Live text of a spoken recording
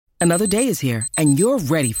Another day is here, and you're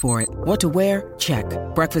ready for it. What to wear? Check.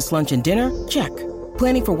 Breakfast, lunch, and dinner? Check.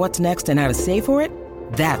 Planning for what's next and how to save for it?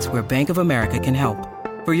 That's where Bank of America can help.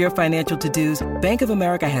 For your financial to-dos, Bank of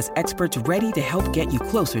America has experts ready to help get you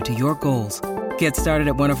closer to your goals. Get started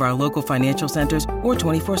at one of our local financial centers or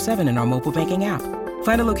 24/7 in our mobile banking app.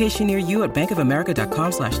 Find a location near you at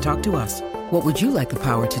bankofamerica.com/talktous. What would you like the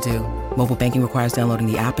power to do? Mobile banking requires downloading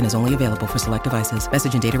the app and is only available for select devices.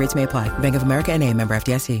 Message and data rates may apply. Bank of America NA, member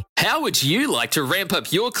FDIC. How would you like to ramp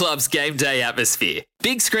up your club's game day atmosphere?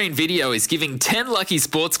 Big Screen Video is giving 10 lucky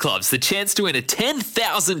sports clubs the chance to win a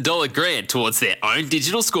 $10,000 grant towards their own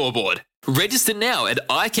digital scoreboard. Register now at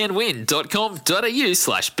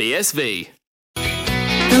iCanWin.com.au/BSV.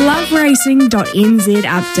 The loveracing.nz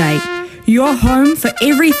update. Your home for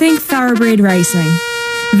everything thoroughbred racing.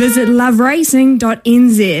 Visit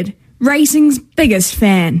loveracing.nz. Racing's biggest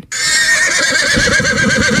fan.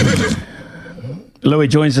 Louis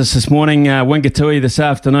joins us this morning, Wingatui this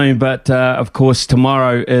afternoon, but of course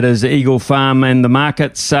tomorrow it is Eagle Farm, and the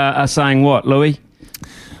markets are saying what, Louis?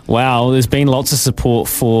 Well, there's been lots of support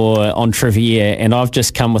for Entrivier, and I've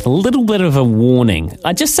just come with a little bit of a warning.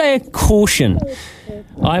 I just say a caution.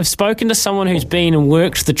 I've spoken to someone who's been and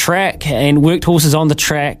worked the track and worked horses on the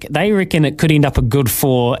track. They reckon it could end up a good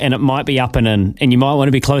 4, and it might be up and in, and you might want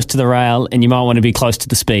to be close to the rail, and you might want to be close to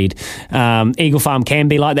the speed. Eagle Farm can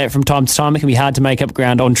be like that from time to time. It can be hard to make up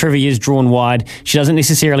ground. Entrivier is drawn wide. She doesn't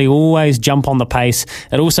necessarily always jump on the pace.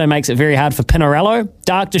 It also makes it very hard for Pinarello.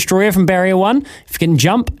 Dark Destroyer from Barrier 1. If you can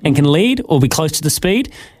jump and can lead or be close to the speed,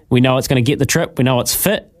 we know it's going to get the trip. We know it's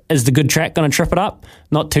fit. Is the good track going to trip it up?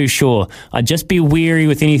 Not too sure. I'd just be wary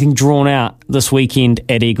with anything drawn out this weekend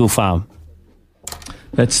at Eagle Farm.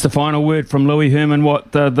 That's the final word from Louis Herman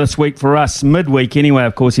Watt this week for us. Midweek anyway,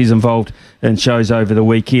 of course, he's involved in shows over the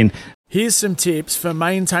weekend. Here's some tips for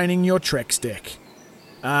maintaining your Trex deck.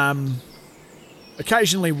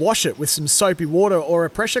 Occasionally wash it with some soapy water or a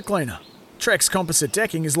pressure cleaner. Trex composite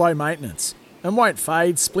decking is low maintenance and won't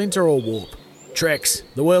fade, splinter or warp. Trex,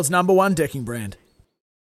 the world's #1 decking brand.